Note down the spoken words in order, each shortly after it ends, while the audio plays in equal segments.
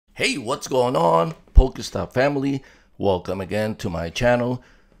Hey, what's going on, Pokestop family? Welcome again to my channel.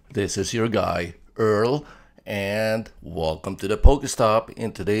 This is your guy, Earl, and welcome to the Pokestop.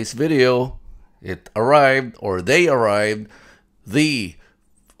 In today's video, they arrived, the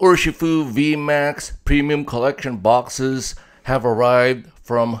Urshifu Vmax Premium Collection boxes have arrived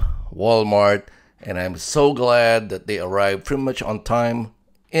from Walmart, and I'm so glad that they arrived pretty much on time,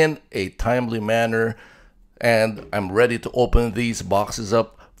 in a timely manner, and I'm ready to open these boxes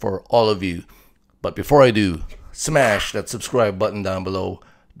up for all of you. But before I do, smash that subscribe button down below,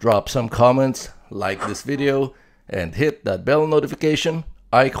 drop some comments, like this video, and hit that bell notification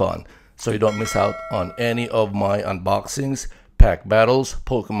icon so you don't miss out on any of my unboxings, pack battles,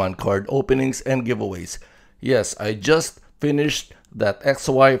 Pokemon card openings, and giveaways. Yes, I just finished that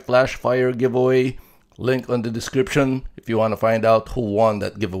XY Flash Fire giveaway. Link on the description if you want to find out who won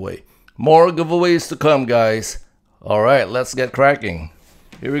that giveaway. More giveaways to come, guys. Alright, let's get cracking.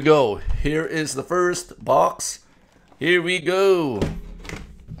 Here we go. Here is the first box. Here we go.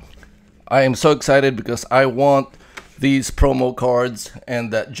 I am so excited because I want these promo cards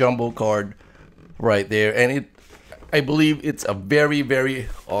and that jumbo card right there. And I believe it's a very, very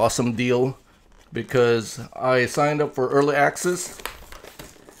awesome deal because I signed up for early access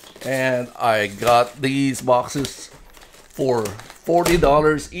and I got these boxes for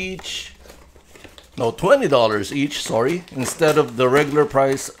 $40 each. No, $20 each, sorry, instead of the regular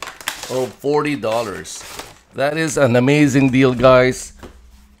price of $40. That is an amazing deal, guys.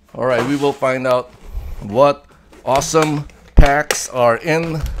 Alright, we will find out what awesome packs are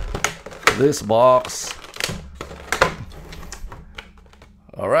in this box.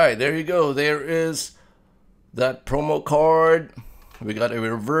 Alright, there you go. There is that promo card. We got a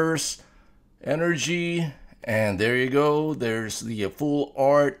reverse energy, and there you go. There's the full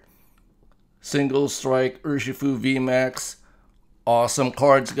art single strike Urshifu Vmax. Awesome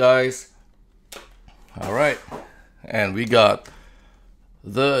cards, guys. Alright, and we got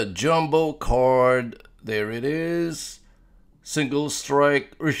the jumbo card. There it is. Single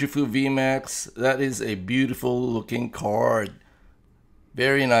strike Urshifu Vmax. That is a beautiful looking card.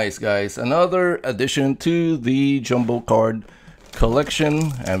 Very nice, guys. Another addition to the jumbo card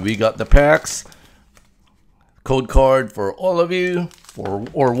collection. And we got the packs. Code card for all of you,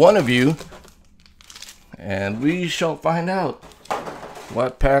 or one of you. And we shall find out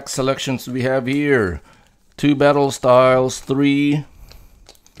what pack selections we have here. 2 battle styles, 3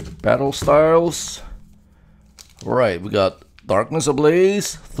 battle styles. Right, we got Darkness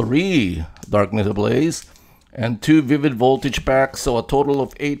Ablaze, 3 Darkness Ablaze, and 2 Vivid Voltage packs, so a total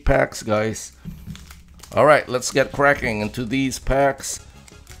of 8 packs, guys. Alright, let's get cracking into these packs.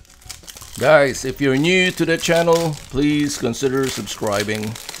 Guys, if you're new to the channel, please consider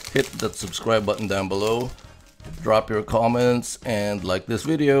subscribing. Hit that subscribe button down below. Drop your comments and like this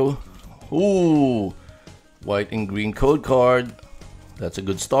video. Ooh, white and green code card. That's a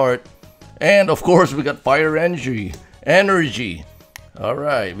good start. And of course, we got Fire Energy.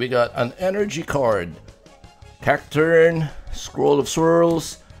 Alright, we got an energy card. Cacturn, Scroll of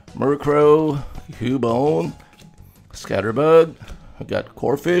Swirls, Murkrow, Cubone, Scatterbug. We got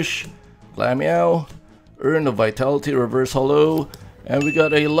Corphish, Glameow, Urn of Vitality Reverse Holo, and we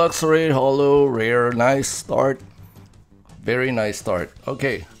got a Luxray Holo Rare. Nice start. Very nice start.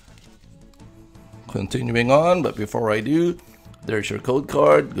 Okay. Continuing on, but before I do, there's your code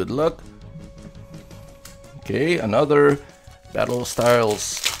card. Good luck. Okay, another Battle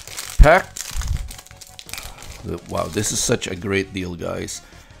Styles pack. Wow, this is such a great deal, guys.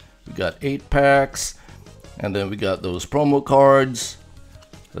 We got 8 packs, and then we got those promo cards.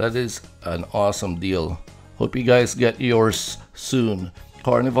 That is an awesome deal. Hope you guys get yours soon.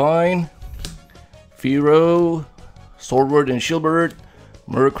 Carnivine, Fearow, Swordward and Shieldbird,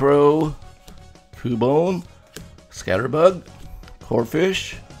 Murkrow, Cubone, Scatterbug,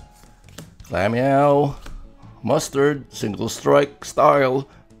 Corphish, Glameow, Mustard, Single Strike Style.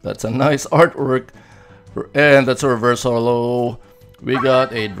 That's a nice artwork. And that's a reverse holo. We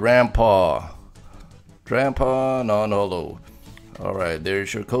got a Drampa non-holo. Alright,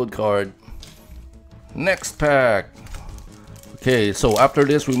 there's your code card. Next pack. Okay, so after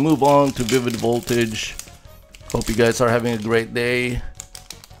this we move on to Vivid Voltage. Hope you guys are having a great day.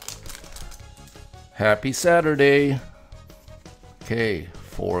 Happy Saturday. Okay,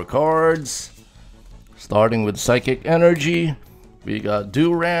 4 cards. Starting with Psychic Energy. We got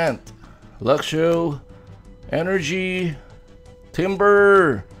Durant, Luxio, Energy,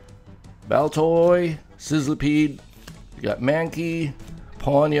 Timber, Baltoy, Sizzlipede. We got Mankey,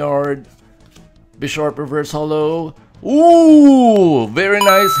 Pawniard, Bisharp Reverse Holo. Ooh, very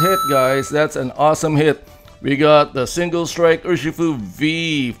nice hit, guys. That's an awesome hit. We got the single strike Urshifu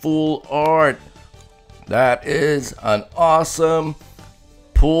V full art. That is an awesome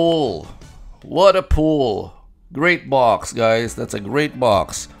pull. What a pull. Great box, guys. That's a great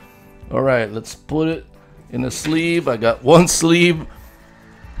box. Alright, let's put it in a sleeve. I got one sleeve.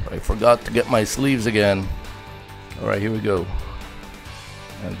 I forgot to get my sleeves again. Alright, here we go.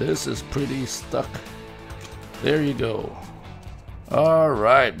 And this is pretty stuck. There you go.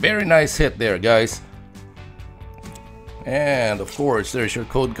 Alright, very nice hit there, guys. And of course, there's your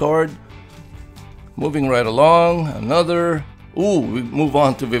code card. Moving right along, another. Ooh, we move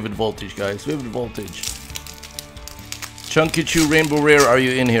on to Vivid Voltage, guys. Vivid Voltage. Chunky Chew Rainbow Rare, are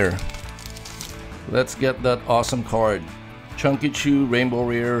you in here? Let's get that awesome card. Chunky Chew Rainbow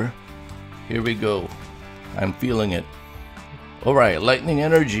Rare. Here we go. I'm feeling it. Alright, Lightning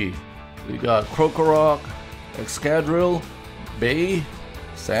Energy. We got Krokorok, Excadrill, Bay,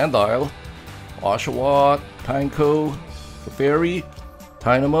 Sandile, Oshawott, Pineco, Fairy,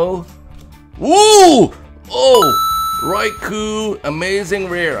 Dynamo. Woo! Oh! Raikou, amazing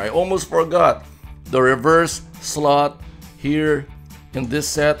rare. I almost forgot. The reverse slot here in this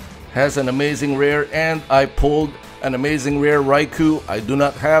set has an amazing rare, and I pulled an amazing rare Raikou. I do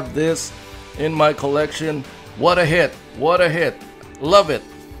not have this in my collection. What a hit! What a hit! Love it!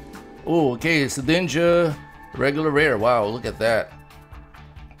 Oh, okay, it's a Ninja regular rare. Wow, look at that.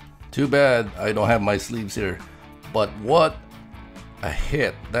 Too bad I don't have my sleeves here. But what a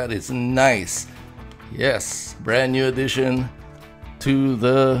hit. That is nice. Yes, brand new addition to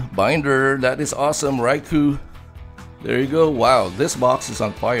the binder. That is awesome. Raikou. There you go. Wow, this box is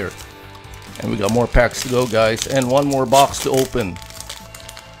on fire. And we got more packs to go, guys. And one more box to open.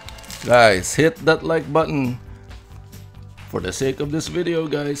 Guys, hit that like button. For the sake of this video,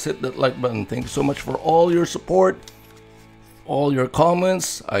 guys, hit that like button. Thank you so much for all your support, all your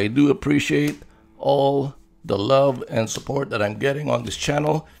comments. I do appreciate all the love and support that I'm getting on this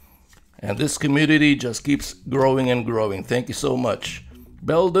channel. And this community just keeps growing and growing. Thank you so much.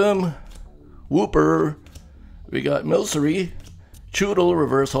 Beldum, Wooper, we got Milcery, Choodle,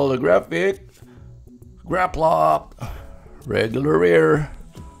 reverse holographic, Graplop, regular rare.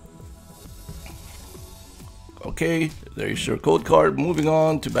 Okay, there's your code card. Moving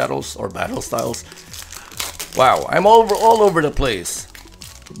on to battles or battle styles. Wow, I'm all over the place.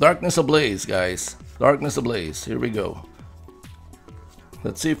 Darkness Ablaze, guys. Darkness Ablaze. Here we go.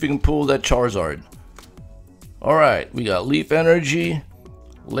 Let's see if we can pull that Charizard. Alright, we got Leaf Energy,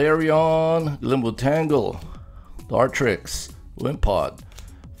 Larion, Limbotangle, Dartrix, Wimpod,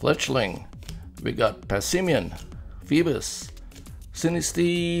 Fletchling. We got Passimian, Phoebus,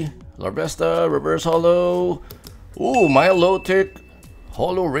 Sinistea, Larvesta, Reverse Holo. Ooh, Milotic,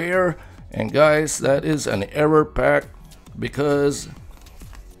 Holo Rare. And guys, that is an error pack because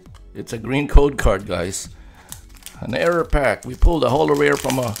it's a green code card, guys. An error pack. We pulled a Holo Rare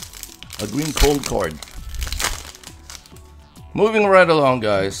from a green code card. Moving right along,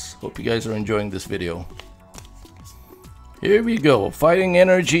 guys. Hope you guys are enjoying this video. Here we go. Fighting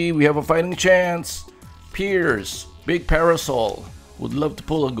Energy. We have a Fighting Chance. Pierce. Big Parasol. Would love to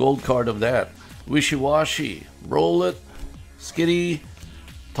pull a gold card of that. Wishy-Washy. Rowlet. Skitty.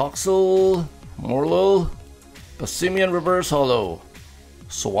 Toxel. Morlo. Passimian Reverse Holo.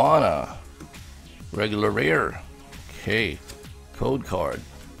 Swanna. Regular rare. Okay. Code card.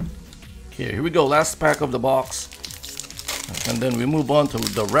 Okay, here we go. Last pack of the box. And then we move on to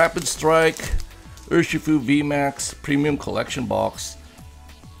the Rapid Strike Urshifu Vmax Premium Collection Box.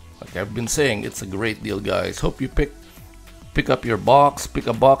 Like I've been saying, it's a great deal, guys. Hope you pick up your box, pick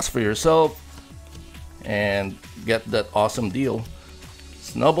a box for yourself, and get that awesome deal.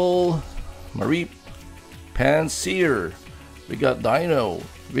 Snubble, Mareep, Panseer, we got Dino,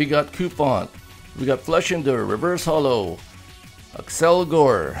 we got Coupon, we got Fleshender, Reverse Holo,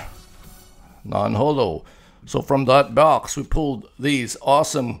 Axelgor, non-holo. So from that box, we pulled these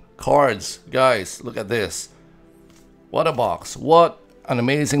awesome cards. Guys, look at this. What a box. What an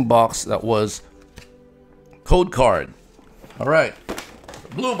amazing box that was. Code card. Alright.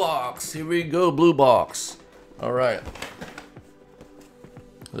 Blue box. Here we go, blue box. Alright.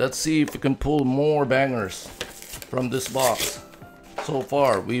 Let's see if we can pull more bangers from this box. So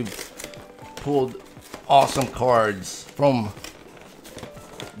far, we've pulled awesome cards from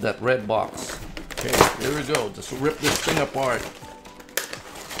that red box. Okay, here we go. Just rip this thing apart.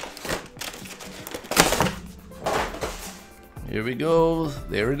 Here we go.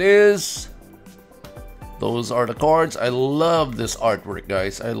 There it is. Those are the cards. I love this artwork,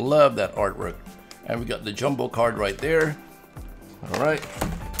 guys. I love that artwork. And we got the jumbo card right there. All right.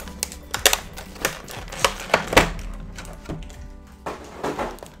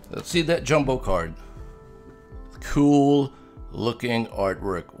 Let's see that jumbo card. cool looking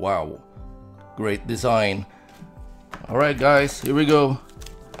artwork. Wow, great design. All right guys, here we go.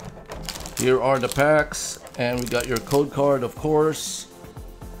 Here are the packs, and we got your code card, of course.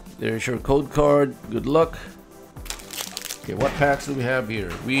 There's your code card. Good luck. Okay, what packs do we have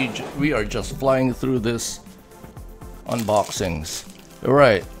here? We are just flying through this unboxings. All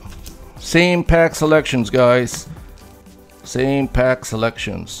right, same pack selections, guys. Same pack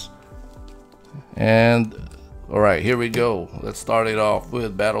selections. And all right, here we go. Let's start it off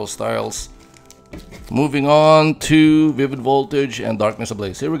with battle styles. Moving on to Vivid Voltage and Darkness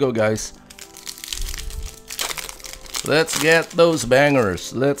Ablaze. Here we go, guys. Let's get those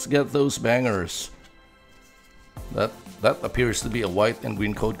bangers. Let's get those bangers. That appears to be a white and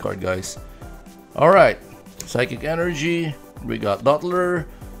green code card, guys. All right, Psychic Energy. We got Dottler.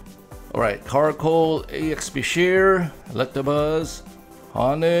 All right, Carcoal, AXP Shear, Electabuzz,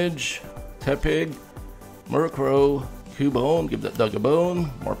 Honage, Tepig, Murkrow, Cubone, give that dog a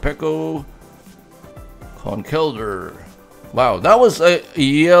bone, Morpeko, Conkeldurr. Wow, that was a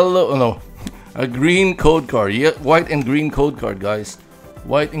yellow, no, a green code card. Yeah, white and green code card, guys.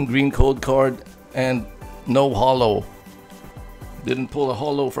 White and green code card, and no holo. Didn't pull a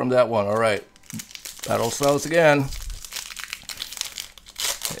holo from that one. All right, battle styles again.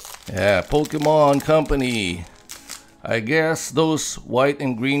 Yeah, Pokemon Company. I guess those white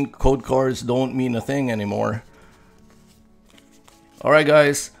and green code cards don't mean a thing anymore. Alright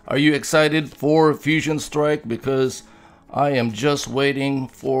guys, are you excited for Fusion Strike? Because I am just waiting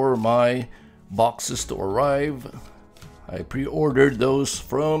for my boxes to arrive. I pre-ordered those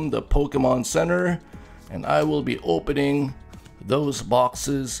from the Pokemon Center, and I will be opening those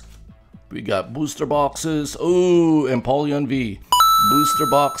boxes. We got booster boxes. Ooh, Empoleon V. Booster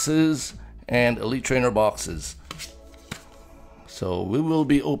boxes and Elite Trainer boxes. So we will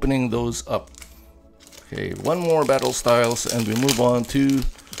be opening those up. Okay, one more battle styles and we move on to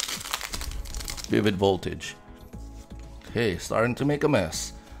Vivid Voltage. Okay, starting to make a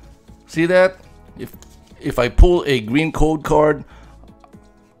mess. See that? If I pull a green code card,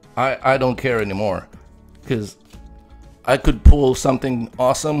 I don't care anymore, because I could pull something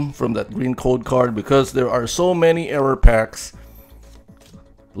awesome from that green code card, because there are so many error packs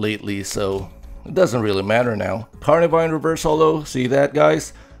lately, so it doesn't really matter now. Carnivine Reverse Holo, see that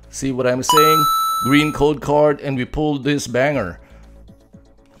guys? See what I'm saying? Green code card and we pulled this banger.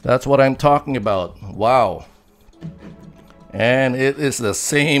 That's what I'm talking about. Wow. And it is the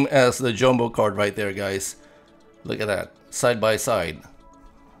same as the jumbo card right there, guys. Look at that, side by side.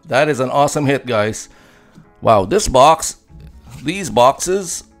 That is an awesome hit, guys. Wow, this box, these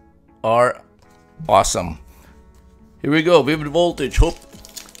boxes are awesome. Here we go, Vivid Voltage. Hope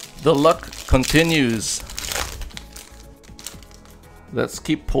the luck continues. Let's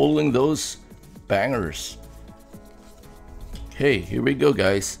keep pulling those bangers. Okay, here we go,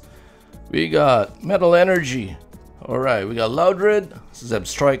 guys. We got Metal Energy. Alright, we got Loudred,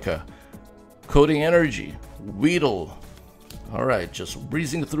 Zebstrika, Coding Energy, Weedle. Alright, just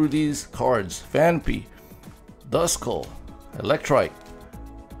breezing through these cards. Fanpy, Duskull, Electrike,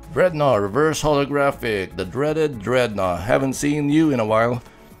 Dreadnought, Reverse Holographic, the dreaded Dreadnought. Haven't seen you in a while.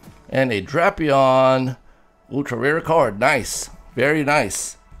 And a Drapion ultra rare card. Nice, very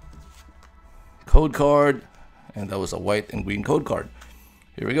nice code card, and that was a white and green code card.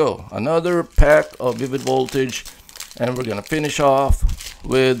 Here we go, another pack of Vivid Voltage, and we're gonna finish off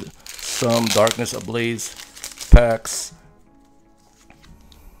with some Darkness Ablaze packs.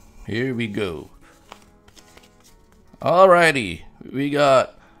 Here we go. Alrighty, we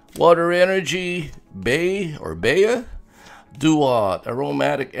got Water Energy, Bay or Baya, Duat,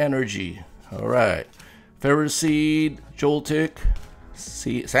 Aromatic Energy. Alright, Ferroseed, Joltik,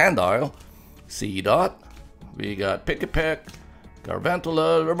 Sandile, Seedot. We got Pikipek,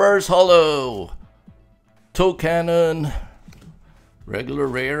 Garvantula, Reverse Holo, Toucannon, regular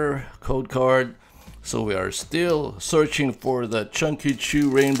rare code card. So we are still searching for the Chunky Chew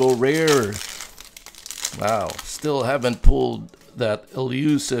Rainbow Rare. Wow, still haven't pulled that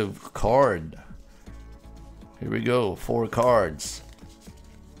elusive card. Here we go, 4 cards.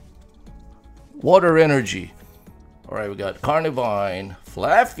 Water Energy. Alright, we got Carnivine,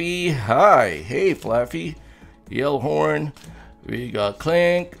 Flaffy, hi, hey Flaffy, Yellhorn, we got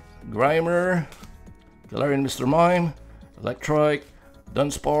Clink, Grimer, Galarian Mr. Mime, Electrike,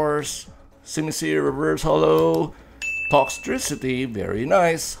 Dunsparce, Simisear Reverse Holo, Toxtricity, very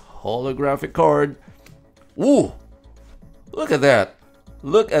nice, holographic card. Ooh, look at that.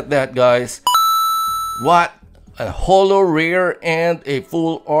 Look at that, guys. What? A holo rare and a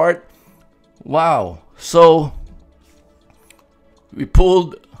full art. Wow. So we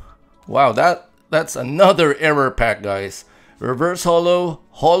pulled, wow, That's another error pack, guys. Reverse holo,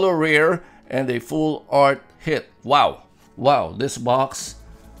 holo rare, and a full art hit. Wow. Wow, this box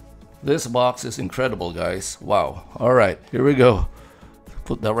is incredible, guys. Wow. All right, here we go.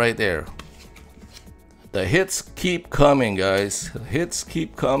 Put that right there. The hits keep coming, guys. The hits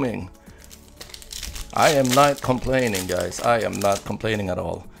keep coming. I am not complaining, guys. I am not complaining at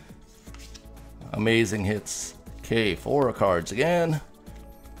all. Amazing hits. Okay, 4 cards again.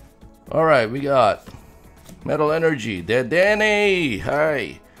 All right, we got Metal Energy, Dead Danny,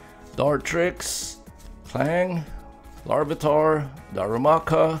 hi, Dartrix, Clang, Larvitar,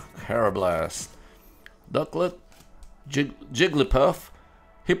 Darumaka, Carablast, Ducklet, Jigglypuff,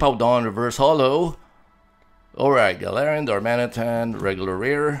 Hippowdon Reverse Holo. Alright, Galarian, Darmanitan, regular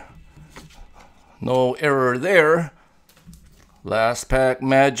rare. No error there. Last pack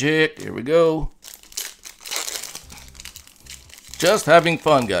magic. Here we go. Just having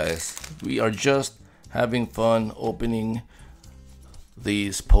fun, guys. We are just having fun opening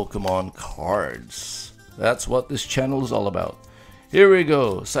these Pokemon cards. That's what this channel is all about. Here we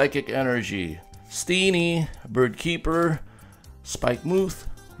go. Psychic Energy, Steenie, Birdkeeper, Spikemuth,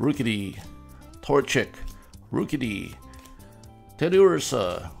 Rookidee, Torchic, Rookidee,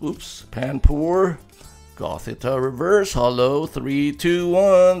 Teddiursa, oops, Panpour, Gothita Reverse Holo, 3, 2,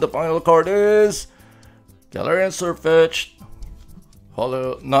 1. The final card is Galarian Surfetch'd,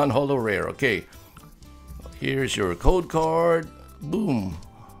 holo, non-holo rare. Okay, here's your code card. Boom.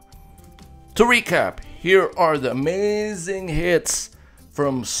 To recap, here are the amazing hits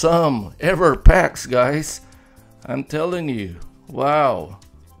from some ever packs, guys. I'm telling you, wow.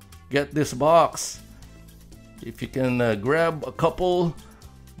 Get this box. If you can grab a couple,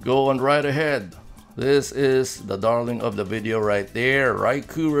 go on right ahead. This is the darling of the video right there.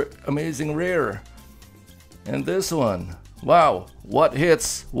 Raikou amazing rare. And this one, wow, what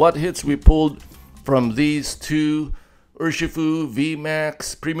hits we pulled from these two Urshifu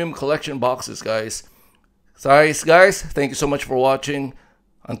Vmax premium collection boxes, guys. Guys, thank you so much for watching.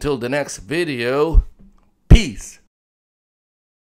 Until the next video, peace.